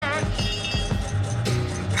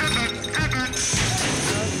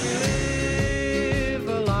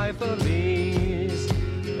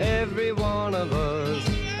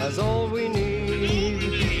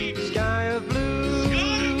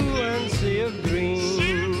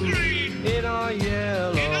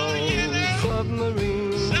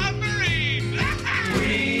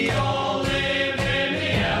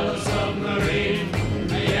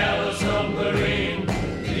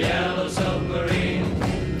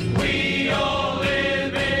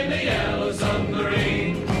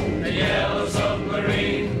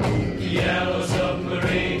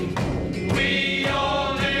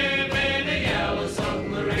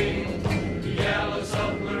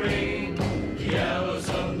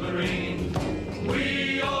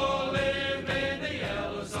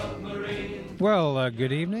Well,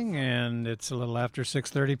 good evening, and it's a little after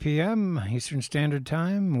 6:30 p.m. Eastern Standard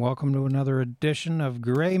Time. Welcome to another edition of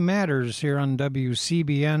Gray Matters here on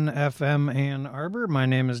WCBN FM Ann Arbor. My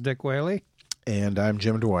name is Dick Whaley. And I'm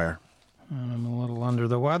Jim Dwyer. I'm a little under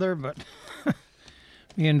the weather, but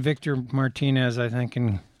me and Victor Martinez, I think,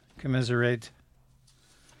 can commiserate.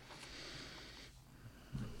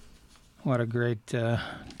 What a great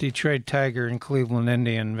Detroit Tiger and Cleveland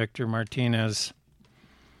Indian Victor Martinez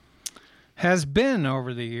has been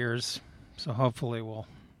over the years, so hopefully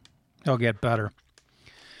he'll get better.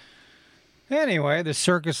 Anyway, the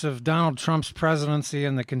circus of Donald Trump's presidency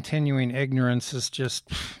and the continuing ignorance is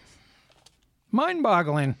just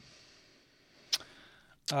mind-boggling.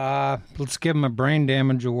 Let's give him a brain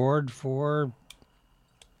damage award for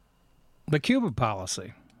the Cuba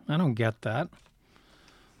policy. I don't get that.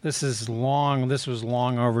 This was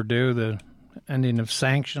long overdue, the ending of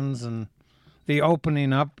sanctions and the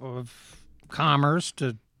opening up of commerce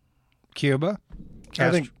to Cuba.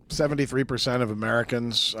 I think 73% of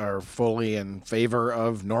Americans are fully in favor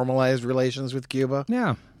of normalized relations with Cuba.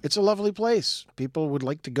 Yeah. It's a lovely place. People would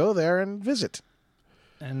like to go there and visit.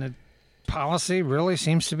 And the policy really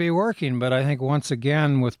seems to be working. But I think once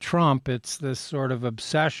again with Trump, it's this sort of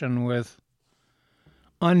obsession with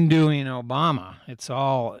undoing Obama. It's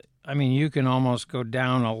all, I mean, you can almost go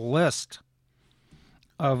down a list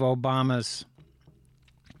of Obama's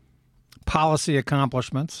policy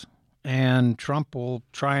accomplishments, and Trump will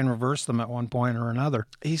try and reverse them at one point or another.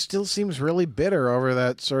 He still seems really bitter over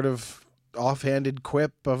that sort of offhanded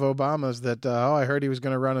quip of Obama's that, I heard he was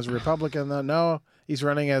going to run as a Republican. No, he's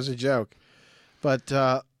running as a joke. But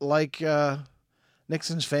like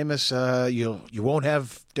Nixon's famous, you won't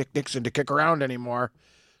have Dick Nixon to kick around anymore,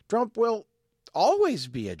 Trump will always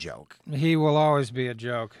be a joke. He will always be a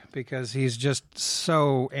joke because he's just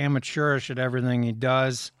so amateurish at everything he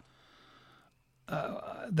does.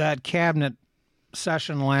 That cabinet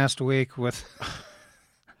session last week with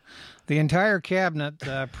the entire cabinet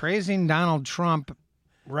praising Donald Trump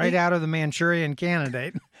right out of the Manchurian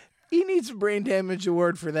Candidate. He needs a brain damage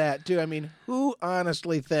award for that, too. I mean, who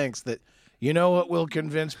honestly thinks that, you know what will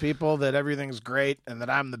convince people that everything's great and that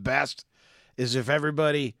I'm the best is if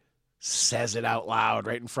everybody says it out loud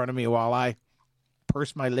right in front of me while I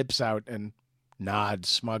purse my lips out and nod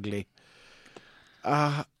smugly.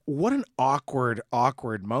 What an awkward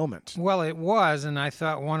moment. Well, it was, and I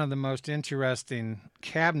thought one of the most interesting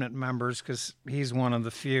cabinet members, because he's one of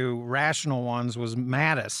the few rational ones, was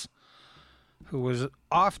Mattis, who was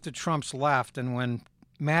off to Trump's left, and when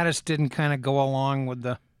Mattis didn't kind of go along with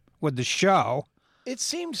the show, it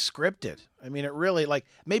seemed scripted. I mean, it really, like,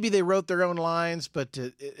 maybe they wrote their own lines, but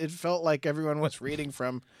it felt like everyone was reading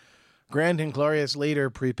from Grand and Glorious Leader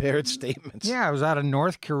prepared statements. Yeah, it was out of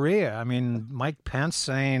North Korea. I mean, Mike Pence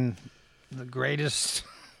saying the greatest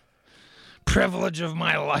privilege of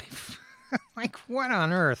my life. Like, what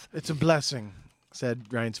on earth? It's a blessing, said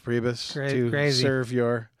Reince Priebus, crazy. Serve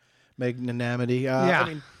your magnanimity. Yeah. I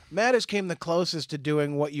mean, Mattis came the closest to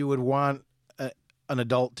doing what you would want an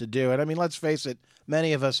adult to do. And I mean, let's face it,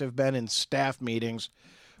 many of us have been in staff meetings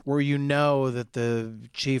where you know that the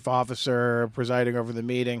chief officer presiding over the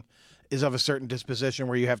meeting is of a certain disposition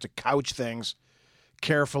where you have to couch things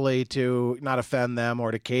carefully to not offend them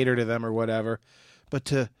or to cater to them or whatever. But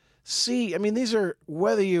to see, I mean, these are,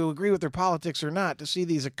 whether you agree with their politics or not, to see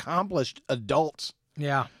these accomplished adults,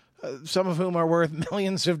 Yeah. Some of whom are worth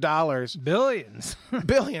millions of dollars. Billions.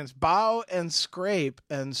 Billions. Bow and scrape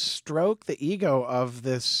and stroke the ego of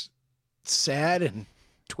this sad and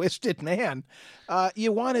twisted man.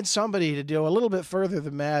 You wanted somebody to go a little bit further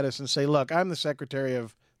than Mattis and say, look, I'm the secretary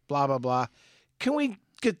of blah, blah, blah. Can we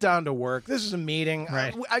get down to work? This is a meeting.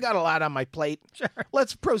 Right. I got a lot on my plate. Sure.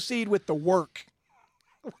 Let's proceed with the work.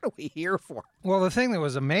 What are we here for? Well, the thing that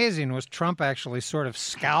was amazing was Trump actually sort of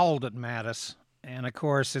scowled at Mattis. And, of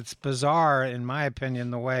course, it's bizarre, in my opinion,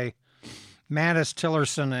 the way Mattis,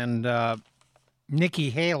 Tillerson, and Nikki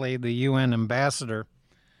Haley, the UN ambassador,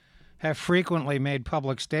 have frequently made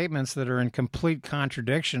public statements that are in complete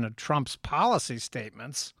contradiction of Trump's policy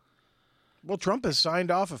statements. Well, Trump has signed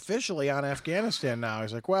off officially on Afghanistan now.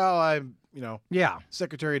 He's like, well,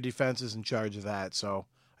 Secretary of Defense is in charge of that. So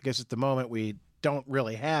I guess at the moment we don't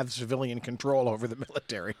really have civilian control over the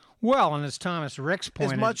military. Well, and as Thomas Ricks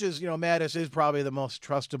pointed... As much as, Mattis is probably the most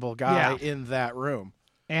trustable guy in that room.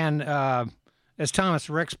 And as Thomas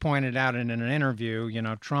Ricks pointed out in an interview,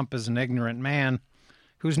 Trump is an ignorant man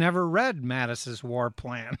who's never read Mattis's war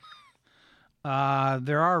plan.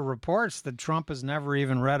 There are reports that Trump has never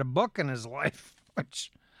even read a book in his life,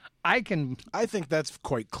 which I think that's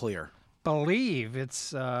quite clear. Believe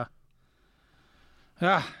it's.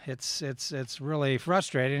 It's really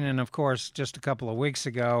frustrating. And of course, just a couple of weeks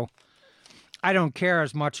ago, I don't care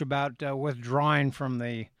as much about withdrawing from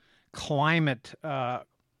the climate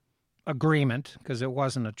agreement because it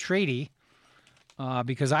wasn't a treaty.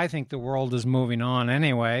 Because I think the world is moving on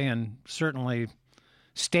anyway, and certainly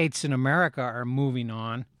states in America are moving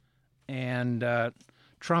on. And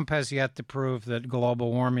Trump has yet to prove that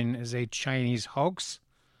global warming is a Chinese hoax.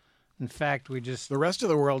 In fact, The rest of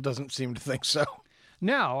the world doesn't seem to think so.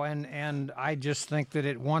 No, and I just think that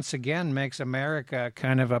it once again makes America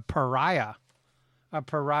kind of a pariah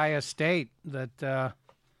state that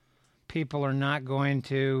people are not going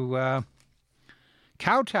to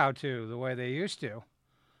kowtow to the way they used to.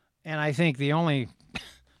 And I think the only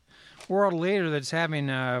world leader that's having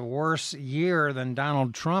a worse year than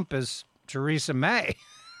Donald Trump is Theresa May.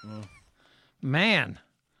 Man,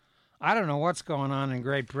 I don't know what's going on in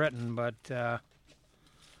Great Britain, but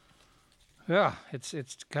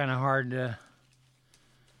it's kind of hard to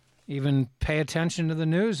even pay attention to the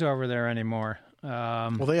news over there anymore.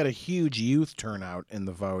 Well, they had a huge youth turnout in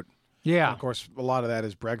the vote. Yeah. Of course, a lot of that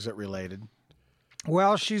is Brexit related.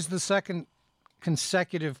 Well, she's the second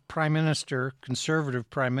consecutive prime minister, conservative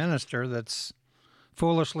prime minister, that's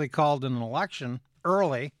foolishly called an election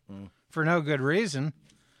early for no good reason,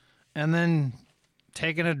 and then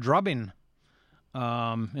taken a drubbing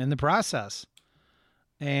in the process.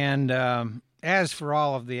 And as for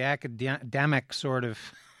all of the academic sort of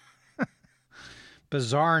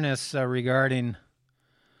bizarreness regarding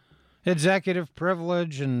executive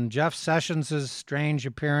privilege and Jeff Sessions' strange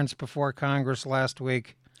appearance before Congress last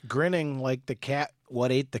week. Grinning like the cat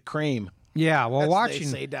what ate the cream. Yeah, well, They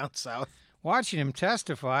say down south. Watching him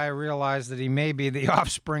testify, I realized that he may be the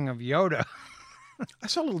offspring of Yoda. I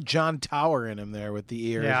saw a little John Tower in him there with the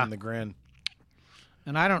ears and the grin.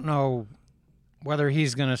 And I don't know whether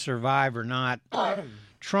he's going to survive or not.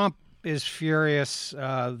 Trump is furious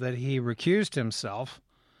that he recused himself.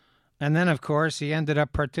 And then, of course, he ended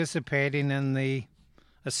up participating in the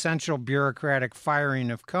essential bureaucratic firing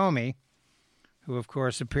of Comey, who, of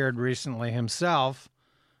course, appeared recently himself.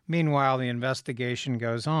 Meanwhile, the investigation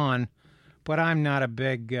goes on. But I'm not a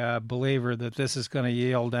big believer that this is going to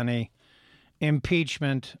yield any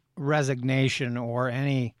impeachment, resignation, or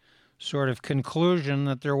any sort of conclusion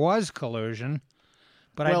that there was collusion.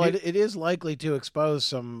 But it is likely to expose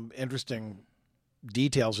some interesting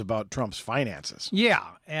details about Trump's finances. Yeah,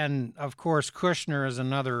 and of course, Kushner is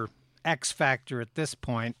another X factor at this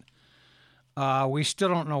point. We still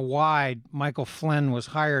don't know why Michael Flynn was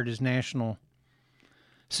hired as national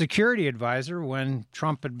security advisor when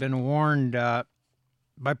Trump had been warned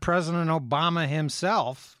by President Obama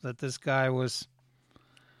himself that this guy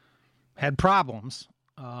had problems.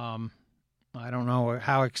 I don't know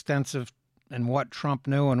how extensive and what Trump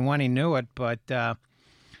knew and when he knew it, but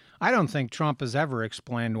I don't think Trump has ever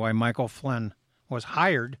explained why Michael Flynn was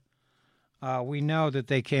hired. We know that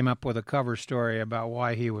they came up with a cover story about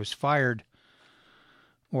why he was fired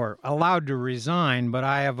or allowed to resign, but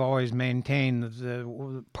I have always maintained that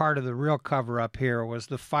the part of the real cover-up here was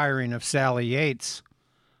the firing of Sally Yates.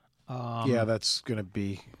 Yeah, that's going to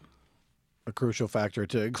be a crucial factor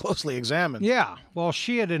to closely examine. Yeah, well,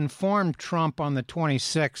 she had informed Trump on the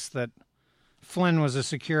 26th that Flynn was a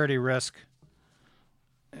security risk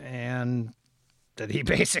and that he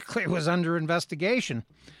basically was under investigation.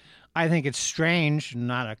 I think it's strange,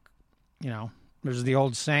 there's the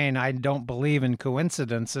old saying, I don't believe in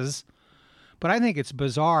coincidences, but I think it's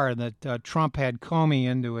bizarre that Trump had Comey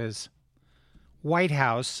into his White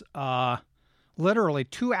House literally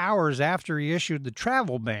 2 hours after he issued the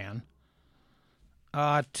travel ban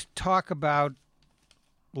to talk about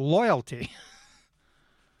loyalty.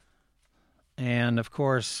 And, of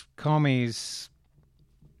course, Comey's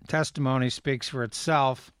testimony speaks for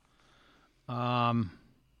itself. So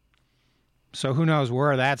who knows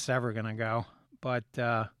where that's ever going to go. But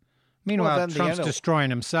meanwhile, Trump's destroying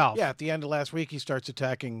himself. Yeah, at the end of last week, he starts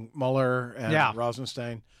attacking Mueller and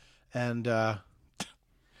Rosenstein. And I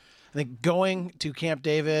think going to Camp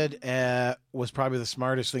David was probably the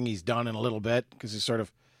smartest thing he's done in a little bit because he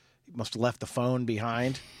must have left the phone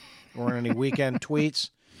behind. There weren't any weekend tweets.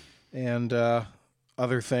 And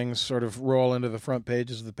other things sort of roll into the front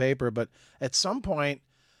pages of the paper. But at some point,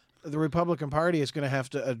 the Republican Party is going to have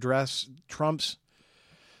to address Trump's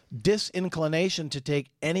disinclination to take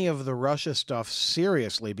any of the Russia stuff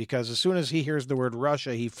seriously, because as soon as he hears the word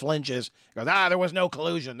Russia, he flinches, goes, there was no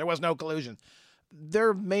collusion. There was no collusion.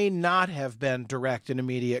 There may not have been direct and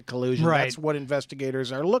immediate collusion. Right. That's what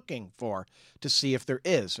investigators are looking for, to see if there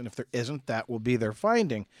is. And if there isn't, that will be their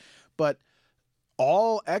finding. But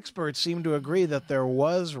all experts seem to agree that there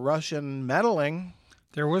was Russian meddling.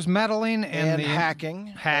 There was meddling and hacking.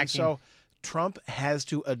 Hacking. And so Trump has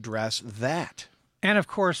to address that. And, of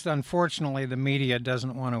course, unfortunately, the media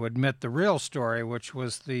doesn't want to admit the real story, which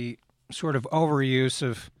was the sort of overuse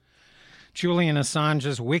of Julian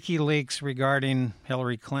Assange's WikiLeaks regarding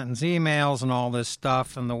Hillary Clinton's emails and all this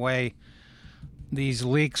stuff, and the way these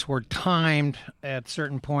leaks were timed at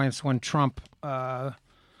certain points when Trump's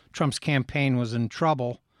campaign was in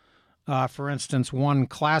trouble. For instance, one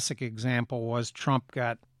classic example was Trump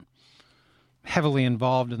got heavily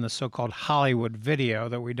involved in the so-called Hollywood video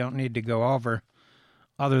that we don't need to go over,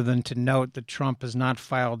 other than to note that Trump has not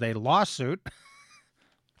filed a lawsuit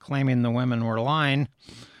claiming the women were lying.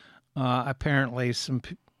 Apparently, some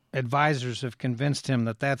advisors have convinced him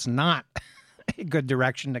that that's not a good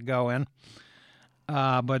direction to go in.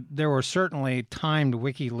 But there were certainly timed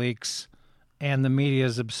WikiLeaks and the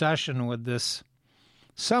media's obsession with this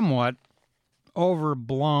somewhat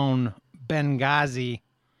overblown Benghazi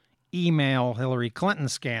email Hillary Clinton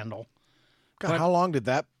scandal. God, how long did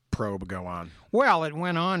that probe go on? Well, it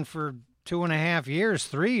went on for 2.5 years,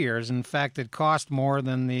 3 years. In fact, it cost more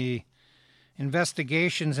than the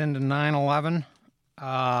investigations into 9/11,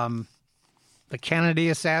 the Kennedy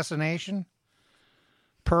assassination,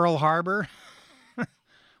 Pearl Harbor.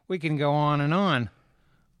 We can go on and on.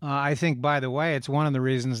 I think, by the way, it's one of the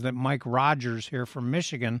reasons that Mike Rogers here from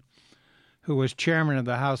Michigan, who was chairman of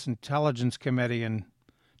the House Intelligence Committee in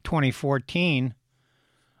 2014,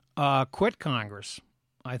 quit Congress.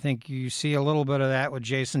 I think you see a little bit of that with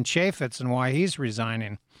Jason Chaffetz and why he's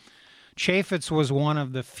resigning. Chaffetz was one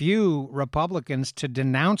of the few Republicans to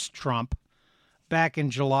denounce Trump back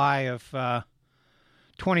in July of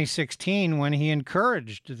 2016 when he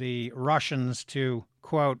encouraged the Russians to,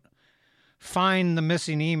 quote, find the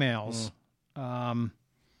missing emails.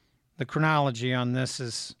 The chronology on this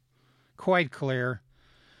is quite clear.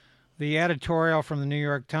 The editorial from the New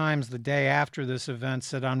York Times the day after this event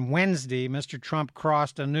said, on Wednesday, Mr. Trump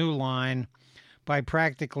crossed a new line by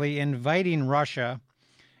practically inviting Russia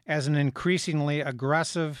as an increasingly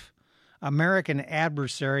aggressive American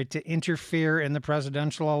adversary to interfere in the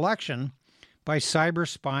presidential election by cyber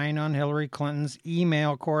spying on Hillary Clinton's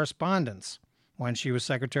email correspondence when she was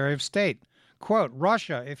Secretary of State. Quote,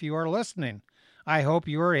 Russia, if you are listening, I hope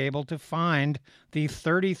you are able to find the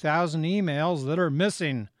 30,000 emails that are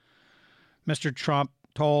missing, Mr. Trump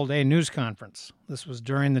told a news conference. This was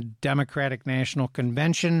during the Democratic National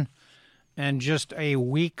Convention, and just a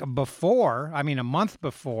month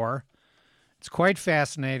before, it's quite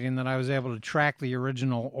fascinating that I was able to track the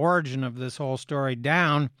original origin of this whole story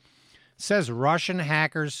down. It says Russian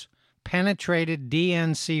hackers penetrated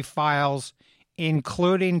DNC files,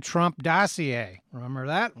 including Trump dossier. Remember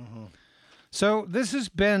that? Mm-hmm. So this has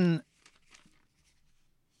been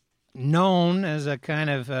known as a kind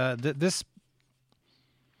of this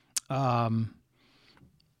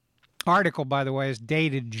article, by the way, is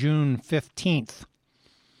dated June 15th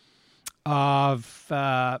of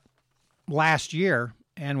last year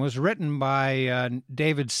and was written by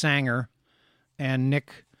David Sanger and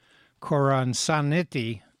Nick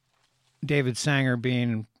Coransaniti, David Sanger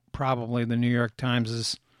being probably the New York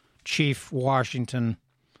Times' chief Washington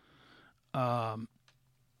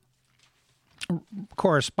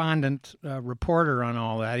correspondent, reporter on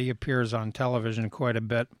all that. He appears on television quite a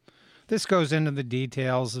bit. This goes into the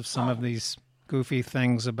details of some of these goofy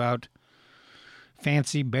things about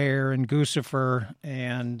Fancy Bear and Guccifer,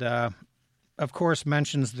 and of course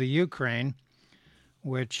mentions the Ukraine,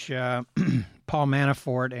 which Paul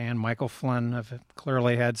Manafort and Michael Flynn have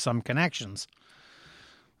clearly had some connections.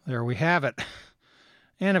 There we have it.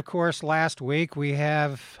 And of course, last week we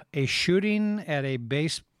have a shooting at a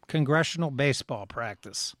congressional baseball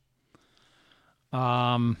practice.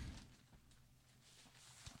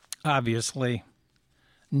 Obviously,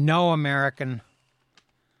 no American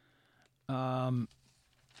can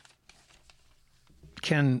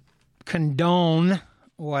condone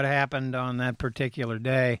what happened on that particular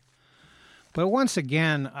day. But once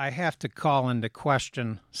again, I have to call into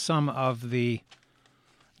question some of the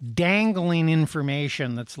dangling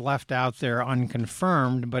information that's left out there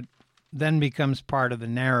unconfirmed, but then becomes part of the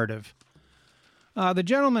narrative. The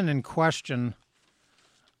gentleman in question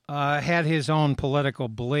had his own political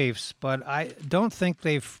beliefs, but I don't think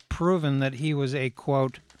they've proven that he was a,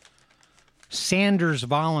 quote, Sanders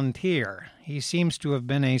volunteer. He seems to have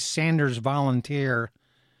been a Sanders volunteer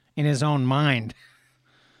in his own mind.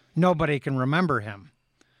 Nobody can remember him.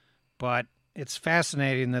 But it's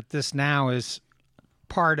fascinating that this now is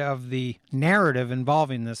part of the narrative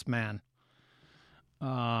involving this man.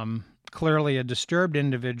 Clearly a disturbed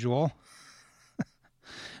individual.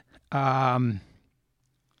 And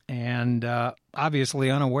and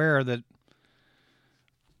obviously unaware that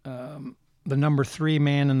the number 3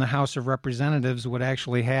 man in the House of Representatives would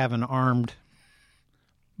actually have an armed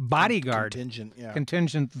bodyguard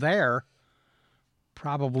contingent there.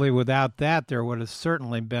 Probably without that, there would have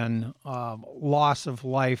certainly been loss of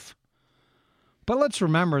life. But let's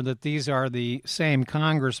remember that these are the same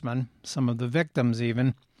congressmen, some of the victims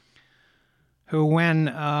even, who when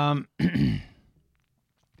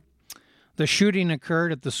the shooting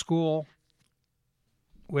occurred at the school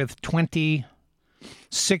with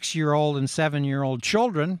 26-year-old and 7-year-old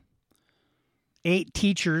children, 8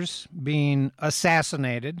 teachers being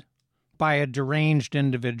assassinated by a deranged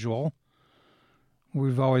individual.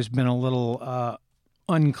 We've always been a little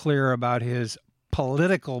unclear about his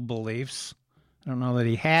political beliefs. I don't know that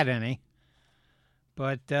he had any.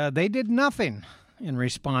 But they did nothing in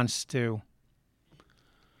response to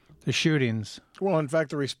the shootings. Well, in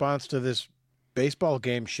fact, the response to this baseball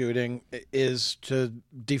game shooting is to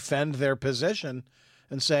defend their position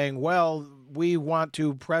and saying, well, we want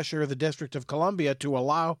to pressure the District of Columbia to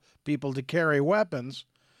allow people to carry weapons.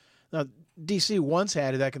 Now, D.C. once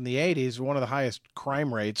had, back in the 80s, one of the highest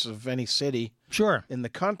crime rates of any city in the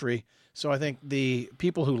country. So I think the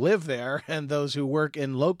people who live there and those who work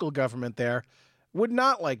in local government there would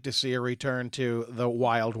not like to see a return to the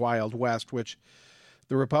wild, wild West, which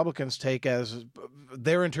the Republicans take as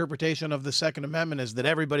their interpretation of the Second Amendment is that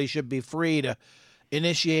everybody should be free to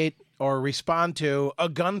initiate or respond to a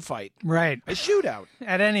gunfight. Right. A shootout.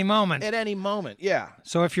 At any moment. At any moment, yeah.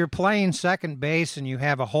 So if you're playing second base and you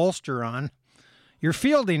have a holster on, your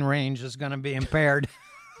fielding range is going to be impaired.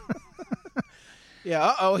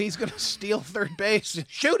 Yeah, he's going to steal third base and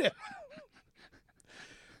shoot him.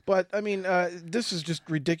 But, I mean, this is just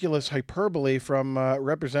ridiculous hyperbole from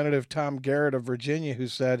Representative Tom Garrett of Virginia, who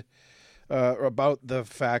said about the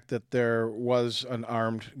fact that there was an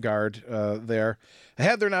armed guard there.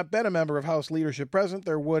 Had there not been a member of House leadership present,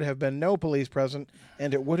 there would have been no police present,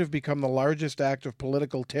 and it would have become the largest act of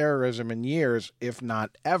political terrorism in years, if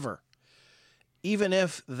not ever. Even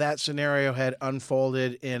if that scenario had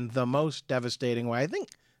unfolded in the most devastating way, I think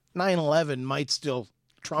 9/11 might still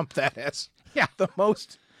trump that as the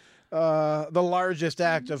most, the largest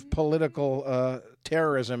act of political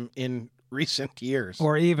terrorism in recent years.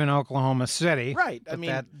 Or even Oklahoma City. Right. I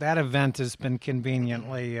mean, that event has been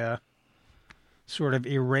conveniently sort of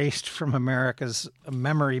erased from America's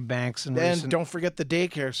memory banks. And don't forget the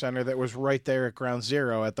daycare center that was right there at Ground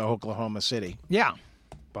Zero at the Oklahoma City. Yeah.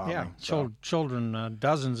 Bombing. Yeah, children,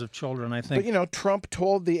 dozens of children, I think. But, Trump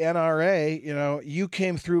told the NRA, you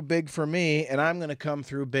came through big for me, and I'm going to come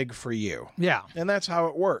through big for you. Yeah. And that's how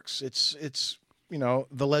it works. It's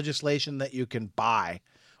the legislation that you can buy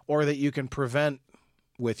or that you can prevent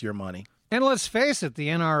with your money. And let's face it, the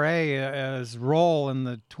NRA's role in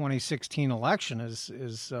the 2016 election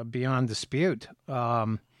is beyond dispute.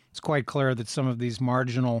 It's quite clear that some of these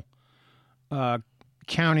marginal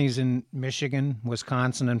counties in Michigan,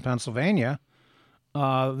 Wisconsin, and Pennsylvania,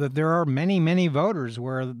 that there are many, many voters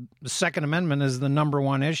where the Second Amendment is the number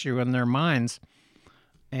one issue in their minds.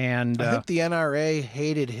 And I think the NRA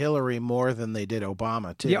hated Hillary more than they did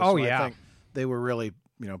Obama, too. Yeah, I think they were really,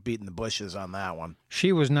 beating the bushes on that one.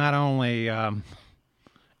 She was not only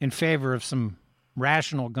in favor of some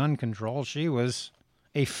rational gun control, she was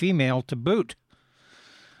a female to boot.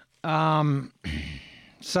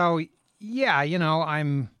 So... yeah,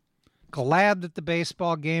 I'm glad that the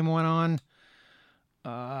baseball game went on.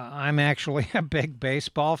 I'm actually a big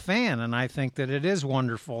baseball fan, and I think that it is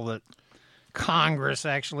wonderful that Congress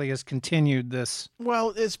actually has continued this.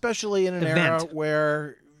 Well, especially in an era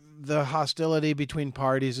where the hostility between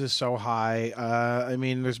parties is so high.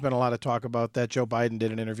 There's been a lot of talk about that. Joe Biden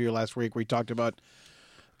did an interview last week where he talked about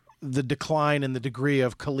the decline in the degree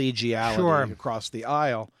of collegiality across the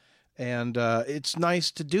aisle. And it's nice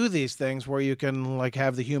to do these things where you can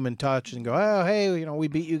have the human touch and go, oh, hey, we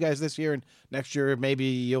beat you guys this year, and next year maybe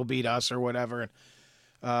you'll beat us or whatever.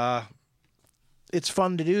 And it's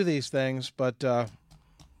fun to do these things, but I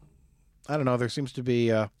don't know. There seems to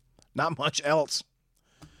be not much else.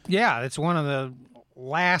 Yeah, it's one of the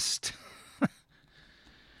last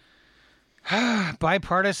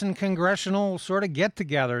bipartisan congressional sort of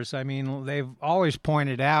get-togethers. I mean, they've always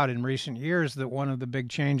pointed out in recent years that one of the big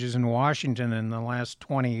changes in Washington in the last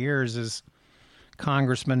 20 years is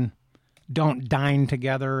congressmen don't dine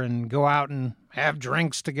together and go out and have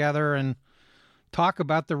drinks together and talk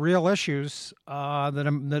about the real issues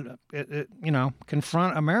that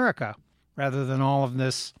confront America, rather than all of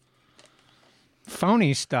this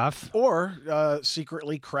phony stuff. Or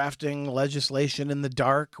secretly crafting legislation in the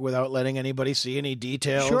dark without letting anybody see any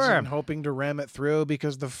details Sure. and hoping to ram it through,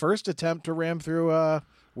 because the first attempt to ram through a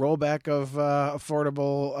rollback of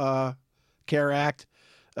Affordable Care Act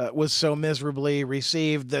was so miserably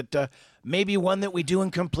received that maybe one that we do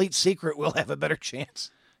in complete secret will have a better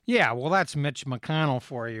chance. Yeah, well, that's Mitch McConnell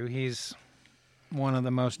for you. He's one of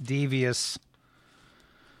the most devious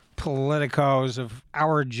politicos of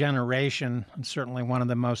our generation, and certainly one of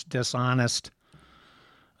the most dishonest.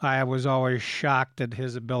 I was always shocked at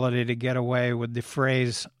his ability to get away with the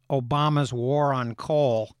phrase Obama's war on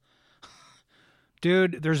coal.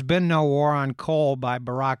 Dude, there's been no war on coal by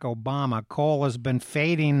Barack Obama. Coal has been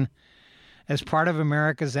fading as part of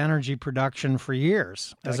America's energy production for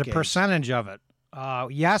years, as a Decades. percentage of it.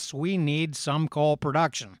 Yes, we need some coal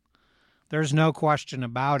production. There's no question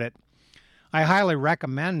about it. I highly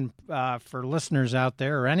recommend for listeners out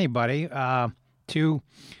there or anybody to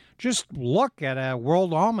just look at a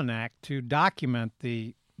World Almanac to document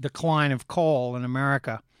the decline of coal in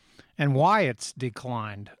America and why it's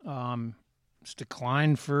declined. It's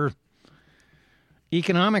declined for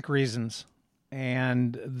economic reasons,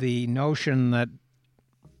 and the notion that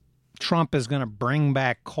Trump is going to bring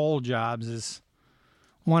back coal jobs is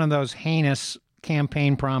one of those heinous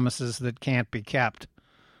campaign promises that can't be kept.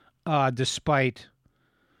 Despite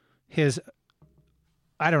his,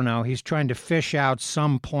 I don't know, he's trying to fish out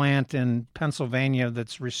some plant in Pennsylvania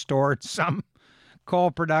that's restored some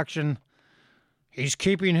coal production. He's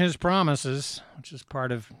keeping his promises, which is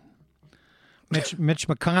part of Mitch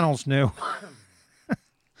McConnell's new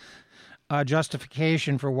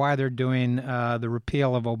justification for why they're doing the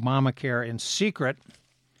repeal of Obamacare in secret.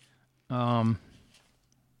 All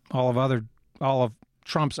of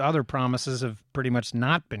Trump's other promises have pretty much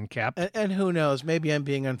not been kept. And who knows? Maybe I'm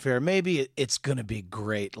being unfair. Maybe it's going to be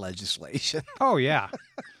great legislation. Oh, yeah.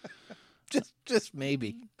 just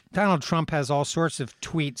maybe. Donald Trump has all sorts of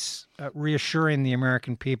tweets reassuring the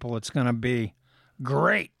American people it's going to be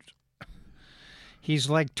great. He's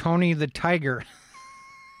like Tony the Tiger.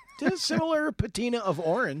 Did a similar patina of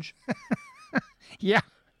orange. Yeah.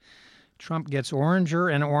 Trump gets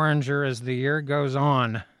oranger and oranger as the year goes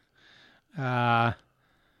on.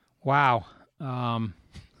 Wow.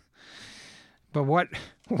 But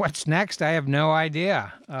what's next? I have no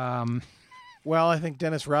idea. Well, I think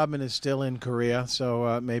Dennis Rodman is still in Korea,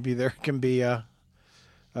 so maybe there can be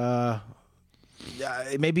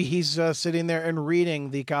maybe he's sitting there and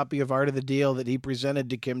reading the copy of Art of the Deal that he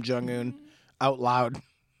presented to Kim Jong-un out loud.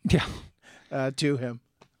 Yeah. To him.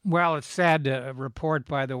 Well, it's sad to report,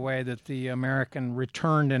 by the way, that the American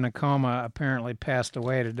returned in a coma apparently passed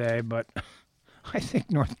away today, but I think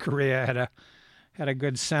North Korea had a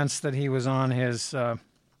good sense that he was on his...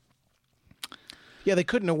 Yeah, they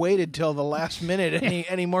couldn't have waited till the last minute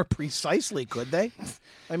any more precisely, could they?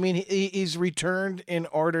 I mean, he's returned in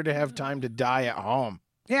order to have time to die at home.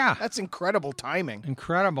 Yeah. That's incredible timing.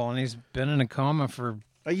 Incredible, and he's been in a coma for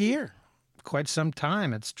A year. quite some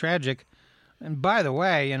time. It's tragic. And by the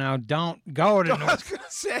way, don't go to I was going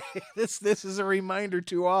to say, this is a reminder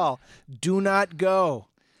to all. Do not go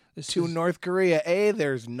to North Korea. A,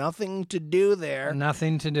 there's nothing to do there.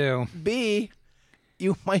 Nothing to do. B,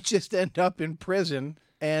 you might just end up in prison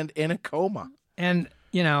and in a coma. And,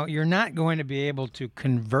 you're not going to be able to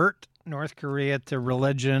convert North Korea to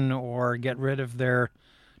religion or get rid of their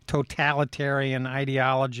totalitarian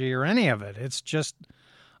ideology or any of it. It's just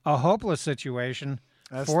a hopeless situation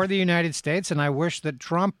for the United States, and I wish that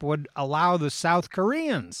Trump would allow the South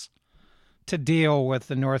Koreans to deal with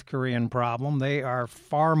the North Korean problem. They are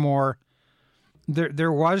far more...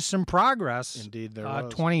 There was some progress. Indeed, there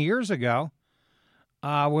was. 20 years ago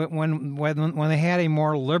when they had a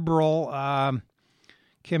more liberal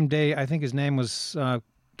Kim Dae, I think his name was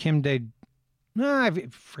Kim Dae... No, I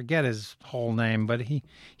forget his whole name, but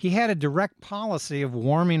he had a direct policy of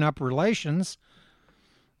warming up relations.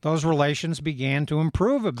 Those relations began to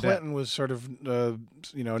improve a bit. Clinton was sort of,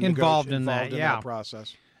 Involved in that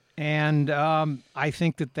process. And I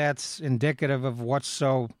think that's indicative of what's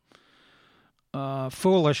so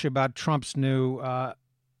foolish about Trump's new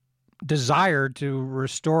desire to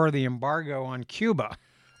restore the embargo on Cuba.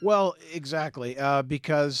 Well, exactly,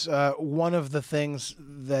 because one of the things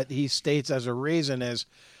that he states as a reason is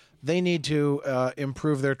they need to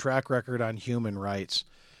improve their track record on human rights.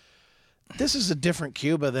 This is a different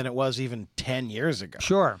Cuba than it was even 10 years ago.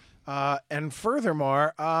 Sure. And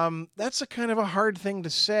furthermore, that's a kind of a hard thing to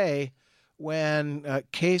say when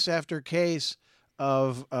case after case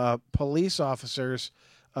of police officers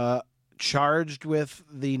charged with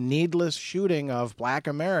the needless shooting of black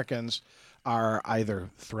Americans are either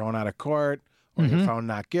thrown out of court or they're found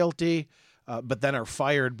not guilty, but then are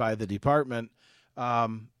fired by the department.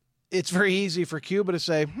 It's very easy for Cuba to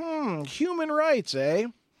say, human rights, eh?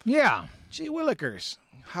 Yeah. Gee willikers.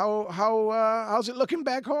 How's it looking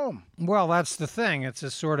back home? Well, that's the thing. It's a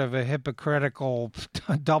sort of a hypocritical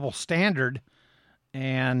double standard,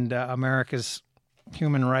 and America's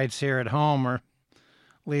human rights here at home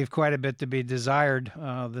leave quite a bit to be desired.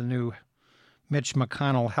 The new Mitch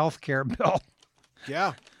McConnell health care bill.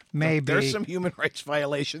 Yeah. Maybe There's some human rights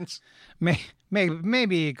violations.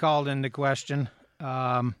 Maybe called into question.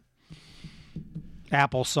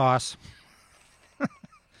 Applesauce.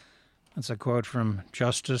 That's a quote from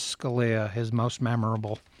Justice Scalia, his most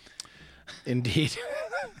memorable. Indeed.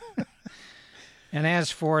 And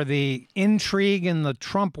as for the intrigue in the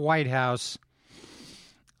Trump White House,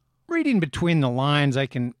 reading between the lines, I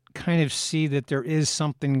can kind of see that there is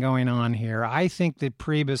something going on here. I think that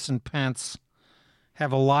Priebus and Pence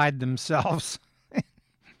have allied themselves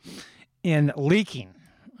in leaking.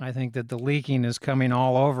 I think that the leaking is coming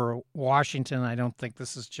all over Washington. I don't think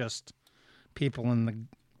this is just people in the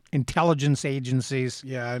intelligence agencies.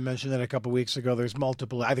 Yeah, I mentioned that a couple weeks ago. There's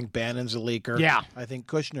multiple. I think Bannon's a leaker. Yeah. I think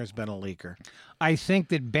Kushner's been a leaker. I think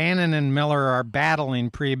that Bannon and Miller are battling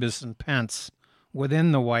Priebus and Pence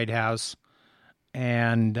within the White House.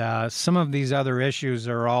 And some of these other issues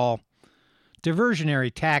are all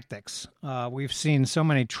diversionary tactics. We've seen so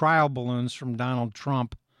many trial balloons from Donald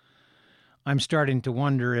Trump. I'm starting to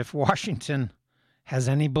wonder if Washington has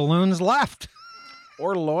any balloons left.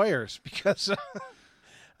 Or lawyers, because...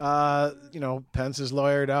 Pence is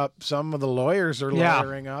lawyered up. Some of the lawyers are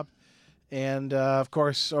lawyering up. And, of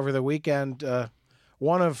course, over the weekend,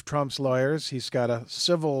 one of Trump's lawyers, he's got a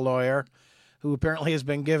civil lawyer who apparently has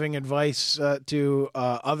been giving advice to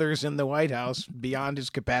others in the White House beyond his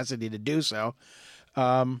capacity to do so.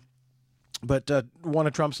 But one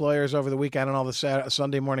of Trump's lawyers over the weekend on all the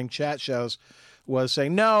Sunday morning chat shows was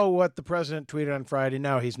saying, no, what the president tweeted on Friday,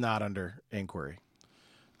 no, he's not under inquiry.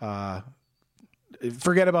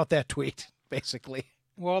 Forget about that tweet, basically.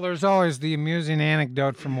 Well, there's always the amusing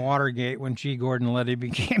anecdote from Watergate when G. Gordon Liddy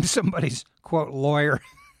became somebody's, quote, lawyer.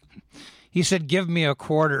 He said, give me a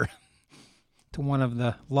quarter to one of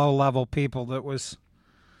the low-level people that was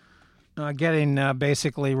getting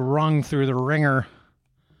basically wrung through the ringer,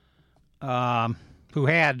 who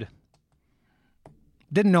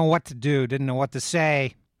didn't know what to do, didn't know what to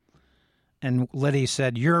say. And Liddy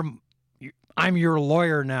said, I'm your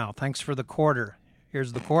lawyer now. Thanks for the quarter.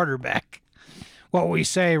 Here's the quarterback. What we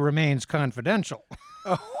say remains confidential.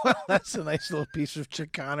 Oh, well, that's a nice little piece of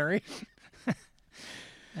chicanery.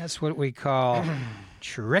 That's what we call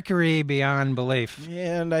trickery beyond belief.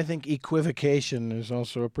 And I think equivocation is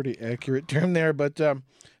also a pretty accurate term there. But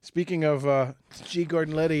speaking of G.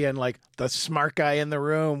 Gordon Liddy and like the smart guy in the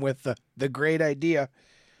room with the great idea,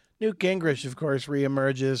 Newt Gingrich, of course,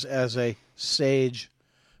 reemerges as a sage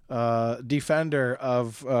defender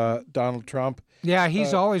of Donald Trump. Yeah,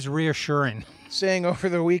 he's always reassuring. Saying over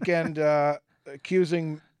the weekend,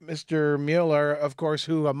 accusing Mr. Mueller, of course,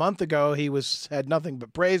 who a month ago he had nothing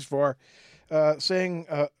but praise for, saying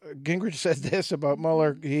Gingrich said this about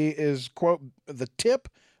Mueller. He is, quote, the tip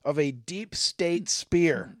of a deep state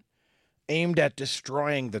spear aimed at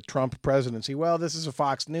destroying the Trump presidency. Well, this is a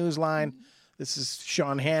Fox News line. This is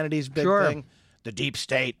Sean Hannity's big thing. The deep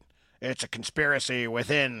state. It's a conspiracy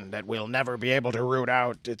within that we'll never be able to root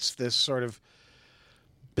out. It's this sort of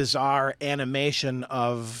bizarre animation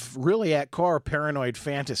of really at core paranoid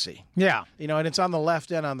fantasy. Yeah. And it's on the left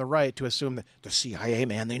and on the right to assume that the CIA,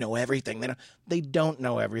 man, they know everything. They don't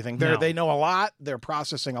know everything. They know a lot. They're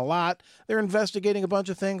processing a lot. They're investigating a bunch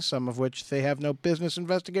of things, some of which they have no business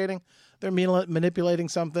investigating. They're manipulating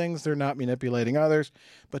some things. They're not manipulating others.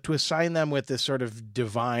 But to assign them with this sort of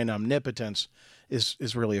divine omnipotence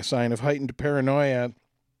is really a sign of heightened paranoia.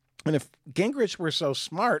 And if Gingrich were so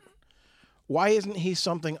smart, why isn't he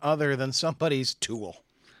something other than somebody's tool?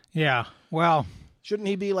 Yeah, well... Shouldn't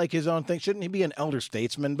he be like his own thing? Shouldn't he be an elder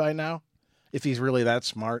statesman by now, if he's really that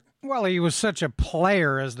smart? Well, he was such a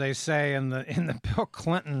player, as they say, in the Bill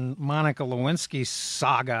Clinton, Monica Lewinsky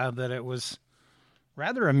saga, that it was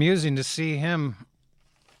rather amusing to see him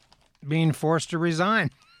being forced to resign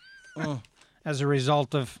as a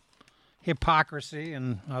result of hypocrisy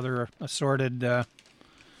and other assorted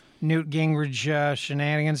Newt Gingrich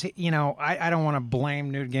shenanigans. I don't want to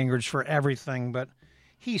blame Newt Gingrich for everything, but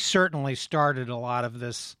he certainly started a lot of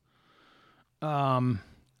this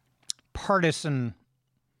partisan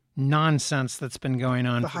nonsense that's been going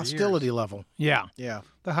on The for hostility years. level. Yeah. Yeah.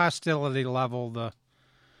 The hostility level, the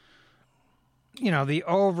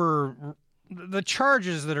the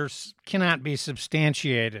charges that cannot be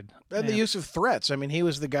substantiated. And the use of threats. I mean, he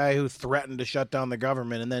was the guy who threatened to shut down the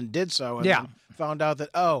government and then did so and then found out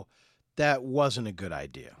that, that wasn't a good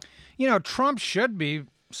idea. You know, Trump should be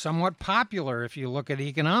somewhat popular if you look at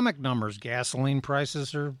economic numbers. Gasoline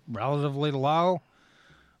prices are relatively low.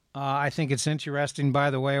 I think it's interesting, by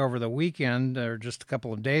the way, over the weekend, or just a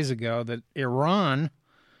couple of days ago, that Iran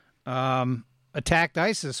attacked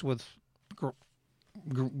ISIS with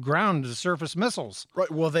ground-to-surface missiles. Right.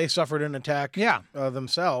 Well, they suffered an attack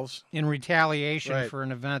themselves. In retaliation for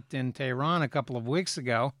an event in Tehran a couple of weeks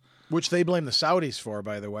ago. Which they blame the Saudis for,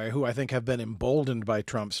 by the way, who I think have been emboldened by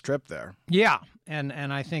Trump's trip there. Yeah, and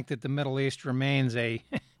I think that the Middle East remains a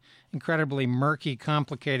incredibly murky,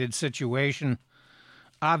 complicated situation.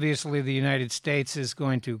 Obviously, the United States is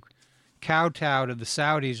going to kowtow to the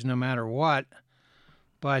Saudis no matter what.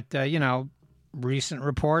 But, recent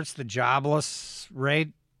reports, the jobless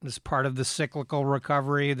rate is part of the cyclical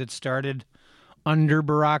recovery that started under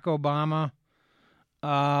Barack Obama.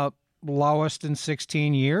 Lowest in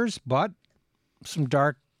 16 years, but some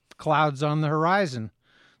dark clouds on the horizon.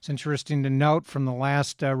 It's interesting to note from the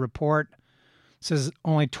last report, it says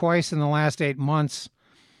only twice in the last 8 months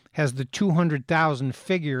has the 200,000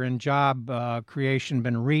 figure in job creation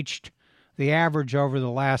been reached. The average over the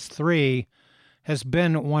last 3 has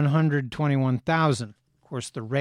been 121,000. Of course, the rate